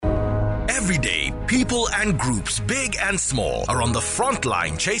Every day, people and groups, big and small, are on the front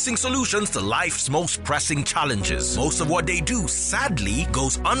line chasing solutions to life's most pressing challenges. Most of what they do, sadly,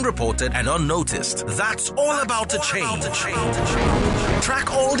 goes unreported and unnoticed. That's all about to change.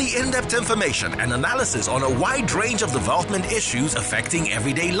 Track all the in-depth information and analysis on a wide range of development issues affecting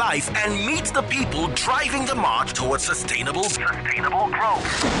everyday life and meet the people driving the march towards sustainable growth.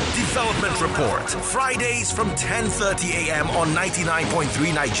 Development Report, Fridays from 10:30 a.m. on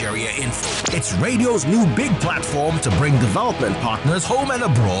 99.3 Nigeria Info. It's radio's new big platform to bring development partners home and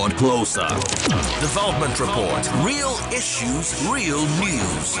abroad closer. Development Report, real issues, real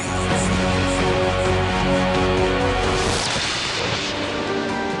news.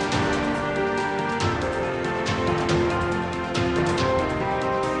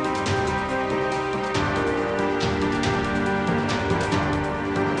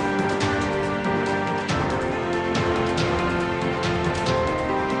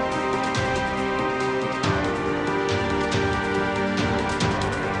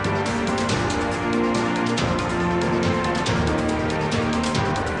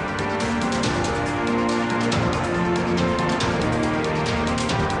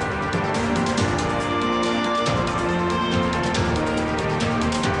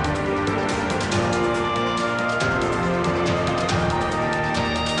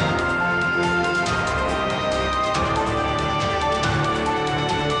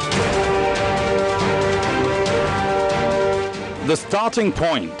 The starting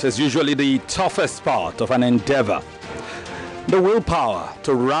point is usually the toughest part of an endeavor. The willpower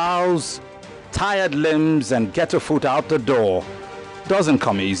to rouse tired limbs and get a foot out the door doesn't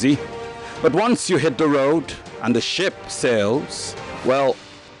come easy. But once you hit the road and the ship sails, well,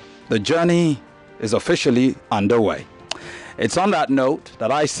 the journey is officially underway. It's on that note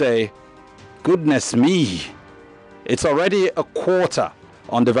that I say, goodness me, it's already a quarter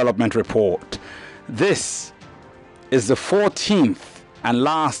on Development Report. This is the 14th and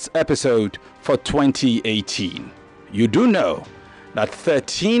last episode for 2018. You do know that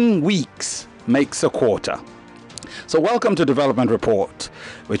 13 weeks makes a quarter. So welcome to Development Report,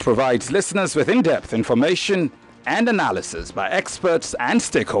 which provides listeners with in-depth information and analysis by experts and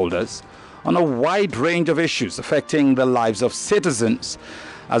stakeholders on a wide range of issues affecting the lives of citizens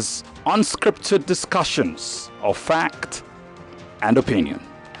as unscripted discussions of fact and opinion.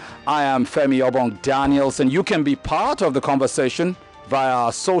 I am Femi Obong Daniels, and you can be part of the conversation via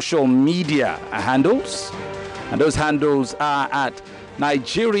our social media handles. And those handles are at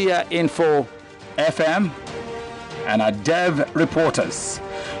Nigeria Info FM and at Dev Reporters.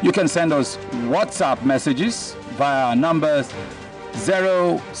 You can send us WhatsApp messages via our numbers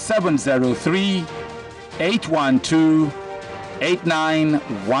 0703 812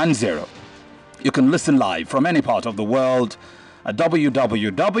 8910. You can listen live from any part of the world at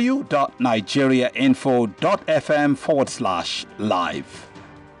www.nigeriainfo.fm/live.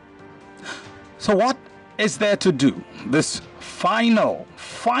 So what is there to do this final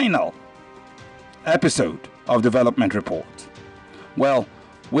episode of Development Report? Well,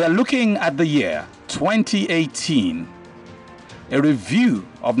 we are looking at the year 2018, a review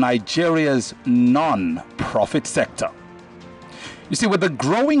of Nigeria's non-profit sector. You see, with the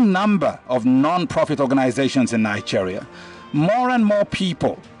growing number of non-profit organizations in Nigeria, more and more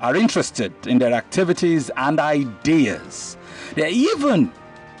people are interested in their activities and ideas. They're even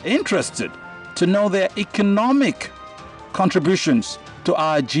interested to know their economic contributions to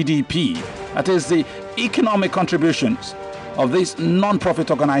our GDP. That is, the economic contributions of these non-profit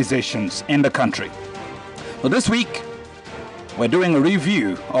organizations in the country. So this week, we're doing a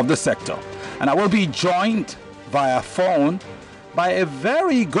review of the sector, and I will be joined via phone by a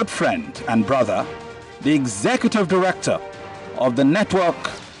very good friend and brother, the executive director of the network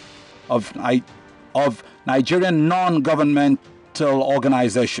of Nigerian non-governmental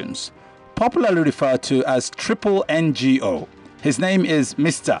organizations, popularly referred to as Triple NGO. His name is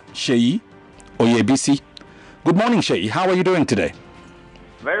Mr. Seyi Oyebisi. Good morning, Seyi. How are you doing today?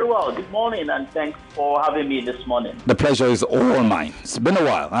 Very well. Good morning, and thanks for having me this morning. The pleasure is all mine. It's been a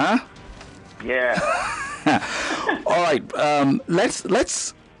while, huh? Yeah. All right. Let's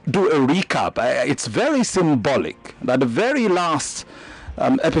do a recap. It's very symbolic that the very last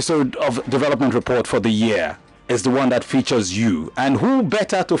episode of Development Report for the year is the one that features you. And who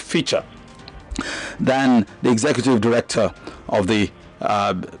better to feature than the executive director of the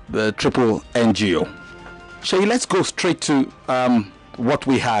Triple NGO? Seyi, let's go straight to what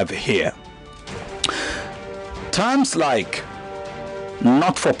we have here. Terms like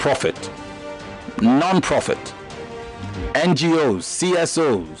not-for-profit, non-profit, NGOs,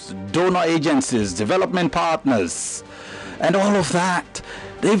 CSOs, donor agencies, development partners, and all of that,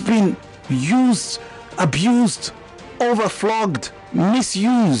 they've been used, abused, overflogged,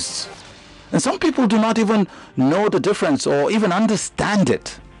 misused. And some people do not even know the difference or even understand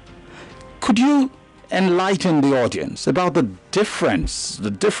it. Could you enlighten the audience about the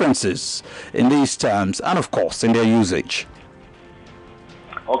differences in these terms and, of course, in their usage?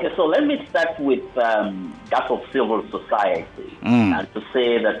 Okay, so let me start with that of civil society, and to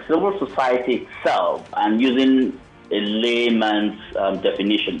say that civil society itself, and using a layman's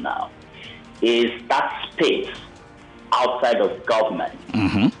definition now, is that space outside of government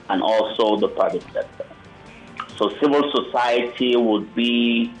and also the private sector. So civil society would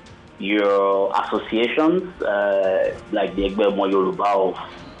be your associations, like the Egbe Yoruba of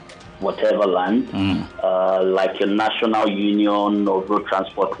whatever land, like your National Union of Road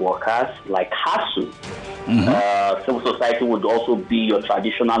Transport Workers, like HASU. Civil society would also be your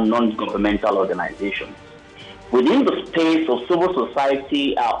traditional non-governmental organizations. Within the space of civil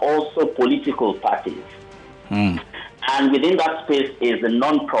society are also political parties. And within that space is the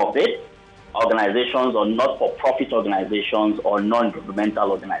non-profit organizations or not-for-profit organizations or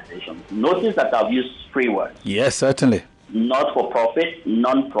non-governmental organizations. Notice that I've used three words. Yes, certainly. Not-for-profit,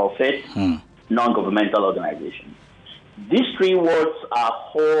 non-profit, non-governmental organizations. These three words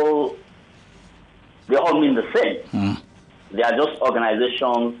they all mean the same. They are just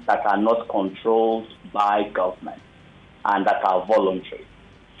organizations that are not controlled by government and that are voluntary.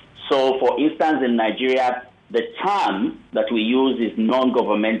 So, for instance, in Nigeria, the term that we use is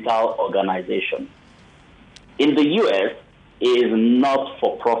non-governmental organization. In the US, is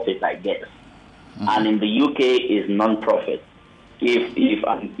not-for-profit, I guess. And in the UK is non-profit,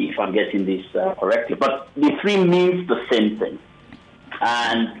 if I'm getting this correctly. But the three means the same thing.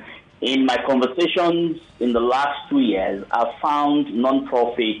 And in my conversations in the last 2 years, I've found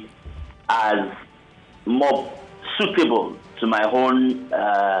non-profit as more suitable to my own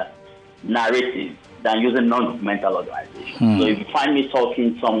narrative than using non-governmental organizations. So if you find me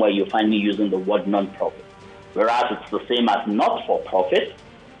talking somewhere, you find me using the word non-profit, whereas it's the same as not-for-profit,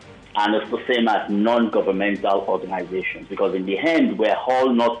 and it's the same as non-governmental organizations, because in the end, we're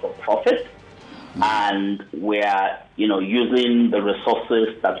all not-for-profit, and we're using the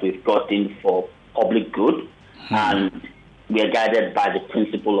resources that we've gotten for public good, and we are guided by the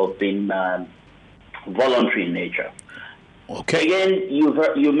principle of being voluntary in nature. Okay. Again,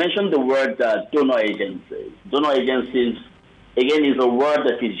 you mentioned the word donor agencies. Donor agencies, again, is a word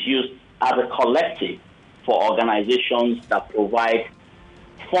that is used as a collective for organizations that provide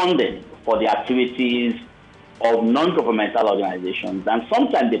funding for the activities of non-governmental organizations, and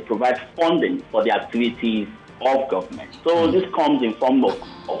sometimes they provide funding for the activities of government. So this comes in form of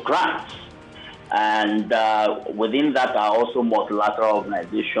grants. And within that are also multilateral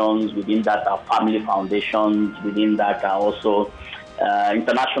organizations, within that are family foundations, within that are also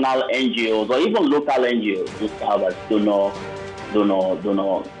international NGOs or even local NGOs who serve as donor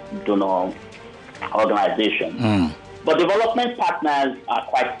organizations. But development partners are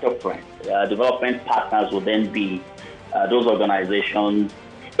quite different. Development partners will then be those organizations.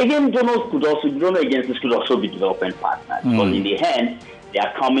 Again, donor agencies could also be development partners. But in the end, they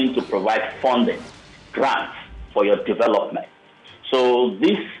are coming to provide funding, grants for your development. So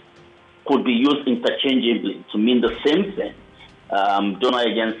this could be used interchangeably to mean the same thing. Donor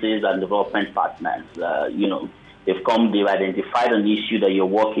agencies and development partners, they've identified an issue that you're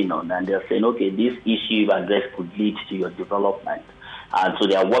working on, and they're saying, okay, this issue you've addressed could lead to your development. And so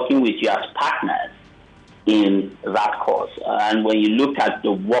they are working with you as partners in that cause. And when you look at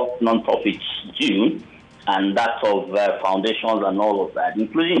the work nonprofits do, and that of foundations and all of that,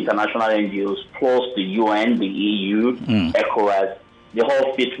 including international NGOs, plus the UN, the EU, ECOWAS, they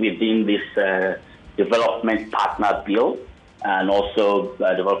all fit within this development partner bill and also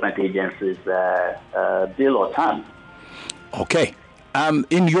development agencies bill or term. Okay.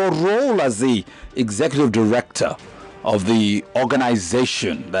 In your role as the executive director of the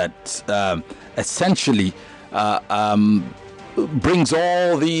organization that essentially brings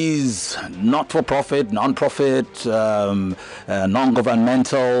all these not-for-profit, non-profit,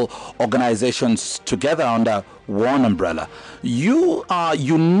 non-governmental organizations together under one umbrella, you are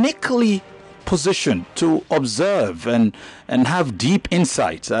uniquely positioned to observe and have deep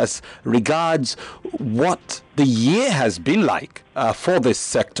insights as regards what the year has been like for this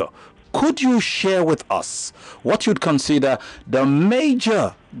sector. Could you share with us what you'd consider the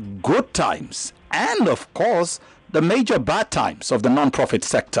major good times and, of course, the major bad times of the non-profit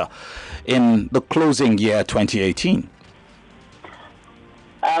sector in the closing year 2018?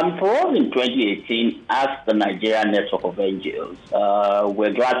 For us in 2018, as the Nigerian Network of NGOs,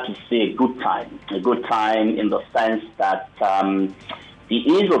 we're glad to see a good time in the sense that the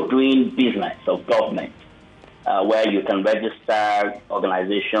ease of doing business of government, where you can register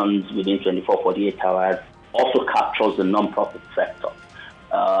organizations within 24, 48 hours, also captures the non-profit sector.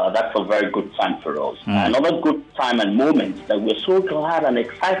 That's a very good time for us. Another good time and moment that we're so glad and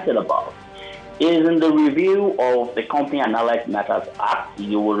excited about is in the review of the Company and Allied Matters Act.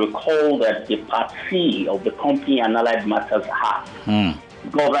 You will recall that the Part C of the Company and Allied Matters Act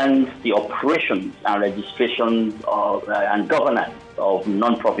governs the operations and registrations of, and governance of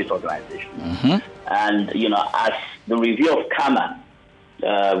non-profit organizations. And, as the review of CAMA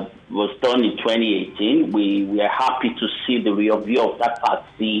was done in 2018, we are happy to see the review of that Part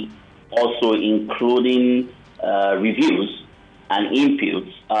C also including reviews and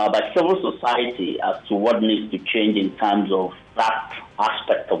inputs by civil society as to what needs to change in terms of that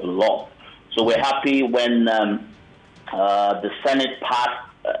aspect of the law. So we're happy when the Senate passed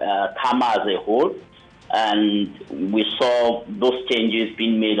CAMA as a whole, and we saw those changes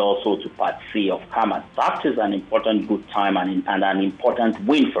being made also to Part C of CAMA. That is an important good time and an important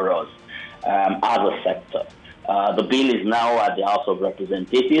win for us as a sector. The bill is now at the House of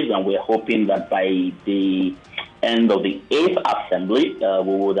Representatives, and we're hoping that by the end of the 8th Assembly,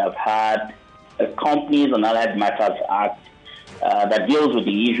 we would have had a Companies and Allied Matters Act that deals with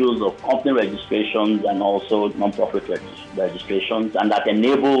the issues of company registrations and also non-profit registrations, and that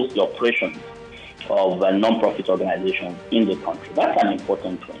enables the operations of non-profit organizations in the country. That's an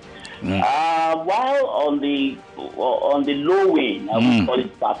important thing. While on the low wing, I will call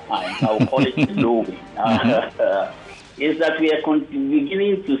it bad times, I will call it the low wing, is that we are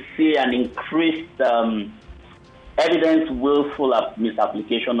beginning to see an increased evidence willful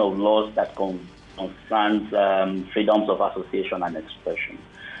misapplication of laws that concerns freedoms of association and expression.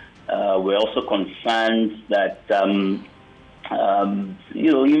 We're also concerned that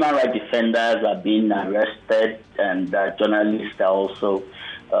human rights defenders are being arrested, and journalists are also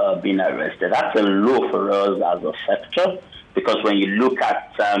being arrested. That's a low for us as a sector, because when you look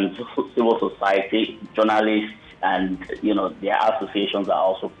at civil society, journalists and their associations are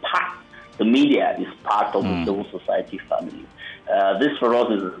also part. The media is part of the civil society family. This for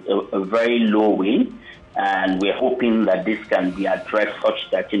us is a very low win, and we're hoping that this can be addressed such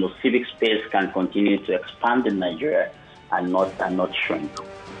that civic space can continue to expand in Nigeria and not shrink.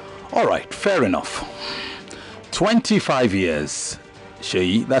 All right, fair enough. 25 years,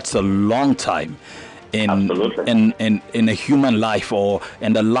 Seyi, that's a long time in a human life or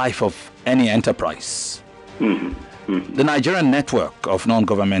in the life of any enterprise. The Nigerian Network of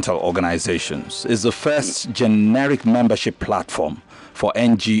Non-Governmental Organizations is the first generic membership platform for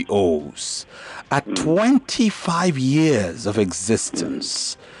NGOs. At 25 years of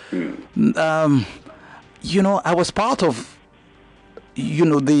existence, I was part of,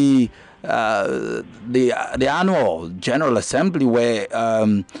 the annual General Assembly where,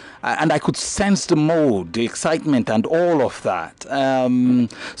 and I could sense the mood, the excitement, and all of that.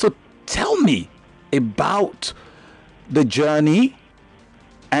 So tell me about the journey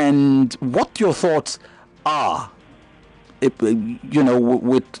and what your thoughts are, with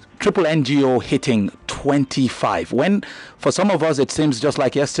Triple NGO hitting 25, when for some of us it seems just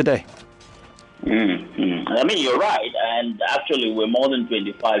like yesterday. I mean, you're right, and actually we're more than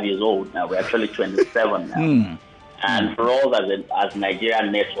 25 years old now. We're actually 27 now. And for us as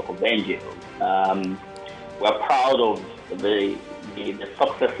Nigerian Network of NGOs, we're proud of the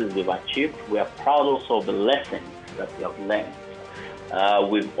successes we've achieved. We are proud also of the lessons that we have learned.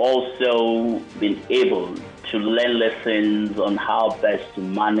 We've also been able to learn lessons on how best to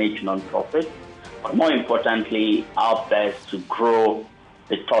manage non-profits, but more importantly, how best to grow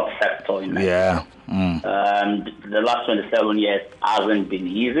the third sector in Nigeria. The last 27 years hasn't been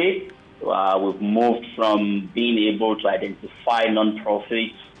easy. We've moved from being able to identify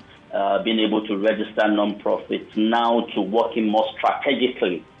non-profits, being able to register non-profits, now to working more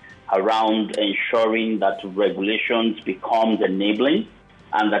strategically around ensuring that regulations becomes enabling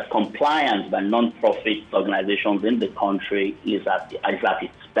and that compliance by non-profit organizations in the country is at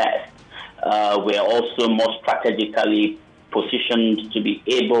its best. We are also more strategically positioned to be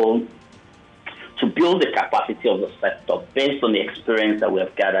able to build the capacity of the sector based on the experience that we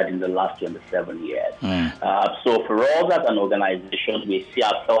have gathered in the last 27 years. So for us as an organization, we see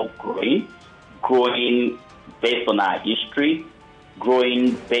ourselves growing based on our history,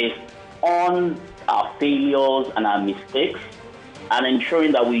 growing based on our failures and our mistakes, and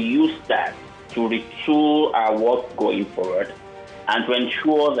ensuring that we use that to retool our work going forward, and to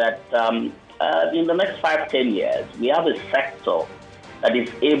ensure that in the next 5-10 years, we have a sector that is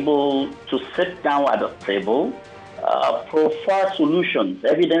able to sit down at a table, provide solutions,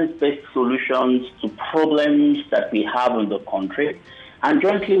 evidence-based solutions to problems that we have in the country, and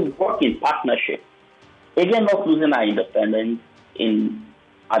jointly work in partnership. Again, not losing our independence in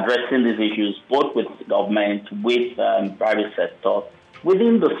addressing these issues, both with government, with private sector,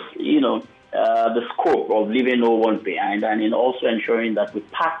 within the scope of leaving no one behind, and in also ensuring that we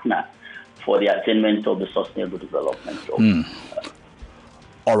partner for the attainment of the sustainable development goals.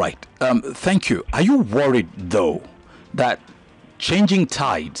 All right. Thank you. Are you worried, though, that changing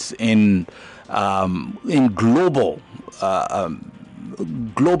tides in global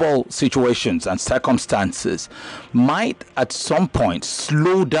situations and circumstances might at some point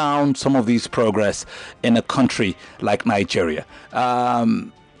slow down some of these progress in a country like Nigeria?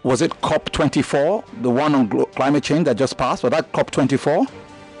 Was it COP24, the one on climate change that just passed? Was that COP24?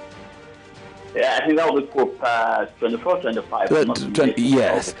 Yeah, I think that was COP 24, 25.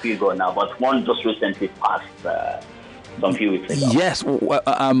 Yes. Figure now, but one just recently passed some few weeks ago. Yes.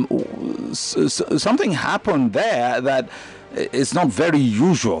 Something happened there that is not very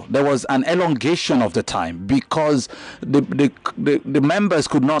usual. There was an elongation of the time because the members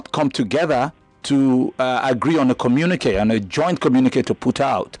could not come together to agree on a joint communique to put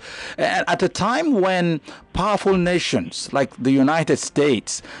out. And at a time when powerful nations like the United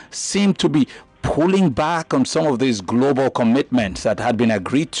States seem to be pulling back on some of these global commitments that had been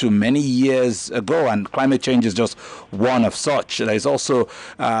agreed to many years ago, and climate change is just one of such. There's also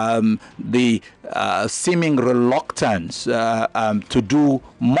the seeming reluctance to do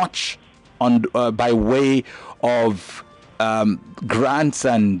much by way of grants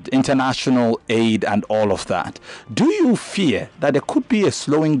and international aid and all of that. Do you fear that there could be a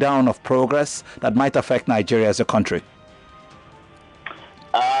slowing down of progress that might affect Nigeria as a country?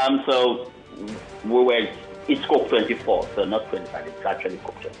 It's COP24, so not 25, it's actually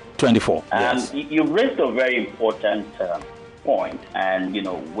COP24. 24, yes. You raised a very important point, and,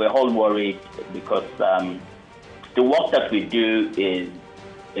 we're all worried because the work that we do is,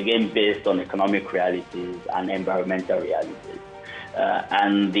 again, based on economic realities and environmental realities.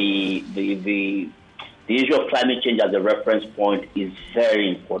 And the issue of climate change as a reference point is very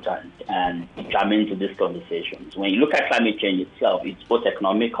important and germane to these conversations. When you look at climate change itself, it's both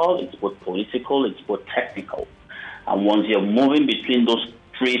economical, it's both political, it's both technical. And once you're moving between those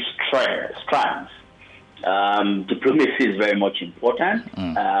three strands, diplomacy is very much important.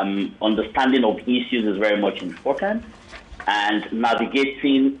 Understanding of issues is very much important. And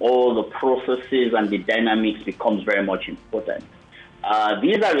navigating all the processes and the dynamics becomes very much important.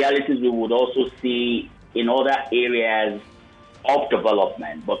 These are realities we would also see in other areas of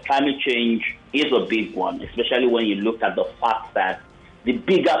development, but climate change is a big one, especially when you look at the fact that the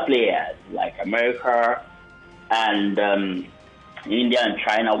bigger players like America and India and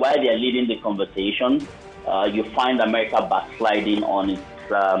China, while they are leading the conversation, you find America backsliding on its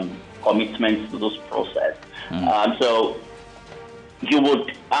commitments to this process. So you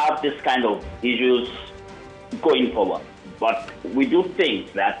would have this kind of issues going forward. But we do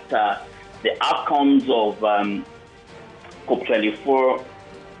think that the outcomes of COP24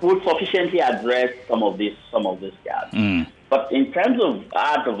 would sufficiently address some of these gaps. But in terms of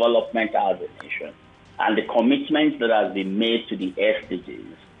our development as a nation and the commitments that have been made to the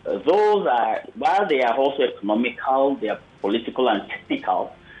SDGs, those are, while they are also economical, they are political and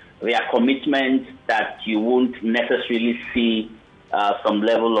technical, they are commitments that you won't necessarily see some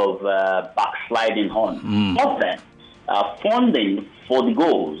level of backsliding on. But then, funding for the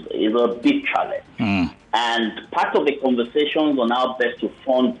goals is a big challenge. And part of the conversations on how best to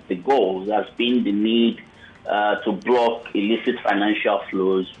fund the goals has been the need to block illicit financial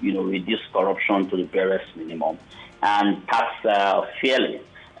flows, reduce corruption to the barest minimum, and tax fairly.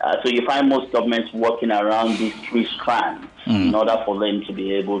 So you find most governments working around these three strands in order for them to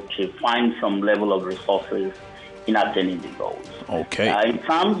be able to find some level of resources in attaining the goals. Okay. In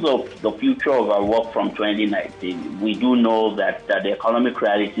terms of the future of our work from 2019, we do know that the economic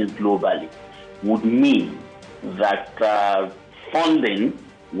realities globally would mean that funding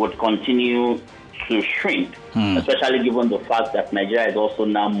would continue to shrink, especially given the fact that Nigeria is also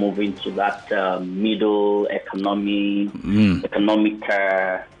now moving to that middle economic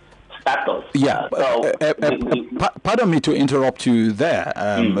status. Yeah. Pardon me to interrupt you there.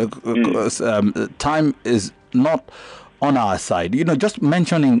 Time is not on our side. Just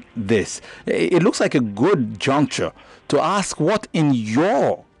mentioning this, it looks like a good juncture to ask what, in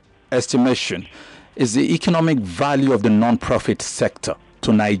your estimation, is the economic value of the non-profit sector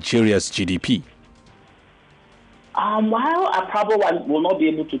to Nigeria's GDP? While I probably will not be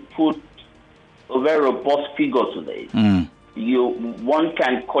able to put a very robust figure to this, one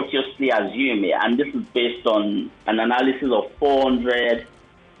can cautiously assume, and this is based on an analysis of 400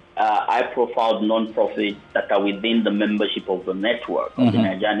 high-profile non-profits that are within the membership of the network, of the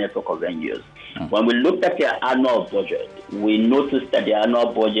Nigerian network of NGOs. When we looked at their annual budget, we noticed that their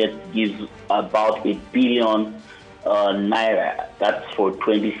annual budget gives about $1 billion naira. That's for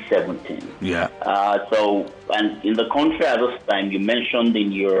 2017. Yeah. And in the country at this time, you mentioned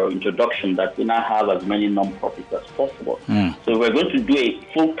in your introduction that we now have as many non-profits as possible. So we're going to do a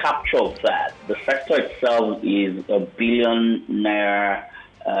full capture of that. The sector itself is a $1 billion naira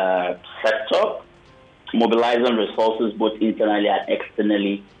sector, mobilizing resources both internally and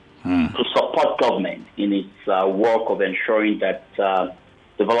externally to support government in its work of ensuring that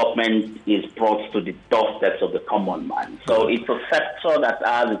development is brought to the doorsteps of the common man. So it's a sector that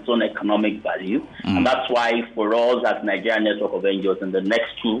has its own economic value, and that's why for us at Nigerian Network of NGOs in the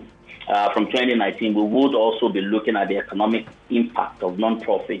next two, from 2019, we would also be looking at the economic impact of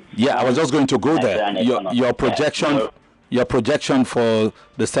non-profits. Yeah, I was just going to go there. Your projection, Yeah. your projection for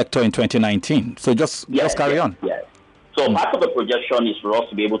the sector in 2019. So just carry on. Yes. So part of the projection is for us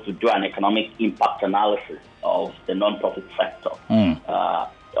to be able to do an economic impact analysis of the non-profit sector on,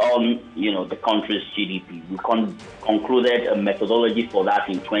 the country's GDP. We concluded a methodology for that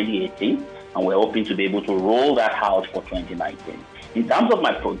in 2018, and we're hoping to be able to roll that out for 2019. In terms of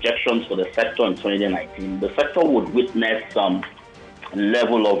my projections for the sector in 2019, the sector would witness some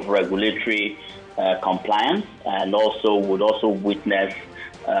level of regulatory compliance, and would also witness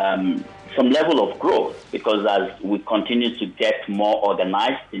some level of growth, because as we continue to get more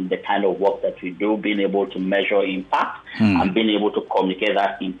organized in the kind of work that we do, being able to measure impact and being able to communicate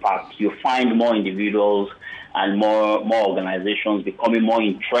that impact, you find more individuals and more organizations becoming more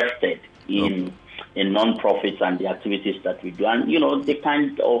interested in non-profits and the activities that we do. And, they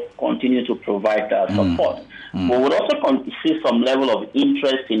kind of continue to provide support. We would also see some level of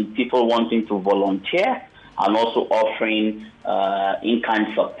interest in people wanting to volunteer and also offering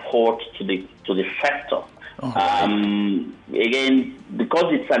in-kind support to the sector. Again,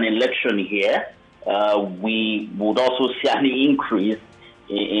 because it's an election here, we would also see an increase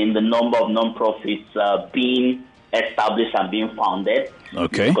in the number of non-profits being established and being founded.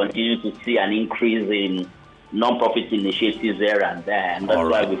 Okay. We continue to see an increase in non-profit initiatives here and there, and that's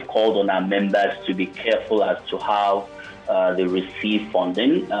why we've called on our members to be careful as to how they receive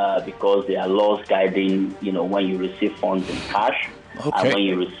funding, because there are laws guiding, when you receive funds in cash and when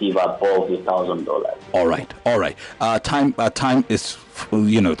you receive above $1,000. All right. Time is,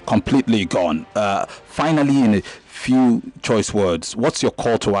 completely gone. Finally, in a few choice words, what's your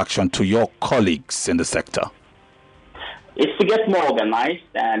call to action to your colleagues in the sector? It's to get more organized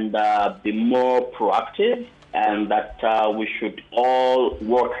and be more proactive, and that we should all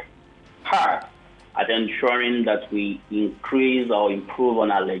work hard at ensuring that we increase or improve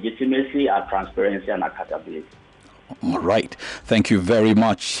on our legitimacy, our transparency, and accountability. All right. Thank you very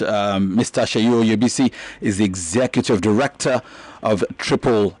much. Mr. Seyi Oyebisi is the Executive Director of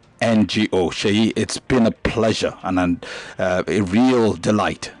Triple NGO. Seyi, it's been a pleasure and a real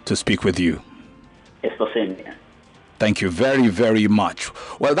delight to speak with you. It's the same here. Thank you very, very much.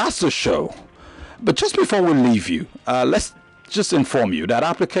 Well, that's the show. But just before we leave you, let's just inform you that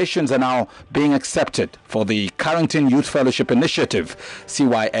applications are now being accepted for the Carrington Youth Fellowship Initiative,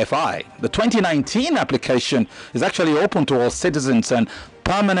 CYFI. The 2019 application is actually open to all citizens and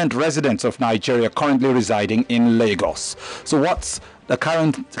permanent residents of Nigeria currently residing in Lagos. So what's the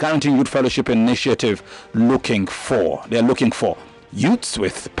Carrington Youth Fellowship Initiative looking for? They're looking for youths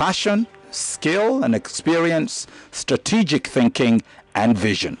with passion, skill and experience, strategic thinking and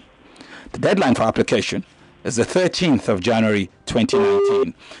vision. The deadline for application is the 13th of January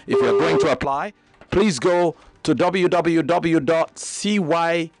 2019. If you're going to apply, please go to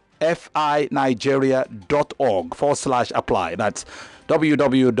www.cyfinigeria.org/apply. That's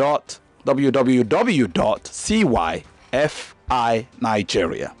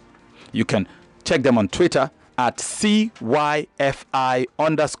www.cyfinigeria. You can check them on Twitter at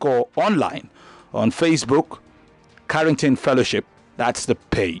CYFI_online. On Facebook, Carrington Fellowship, that's the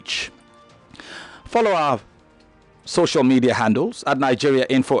page. Follow our social media handles at Nigeria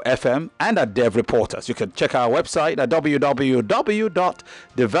Info FM and at Dev Reporters. You can check our website at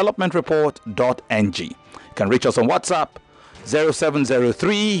www.developmentreport.ng. You can reach us on WhatsApp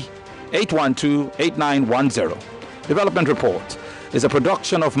 0703-812-8910. Development Report is a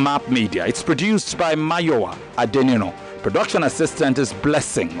production of MAP Media. It's produced by Mayowa Adenino. Production assistant is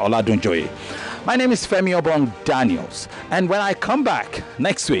Blessing Oladunjoye. My name is Femi Obong Daniels, and when I come back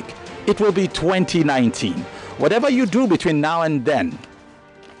next week, it will be 2019. Whatever you do between now and then,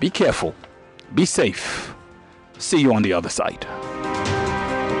 be careful, be safe. See you on the other side.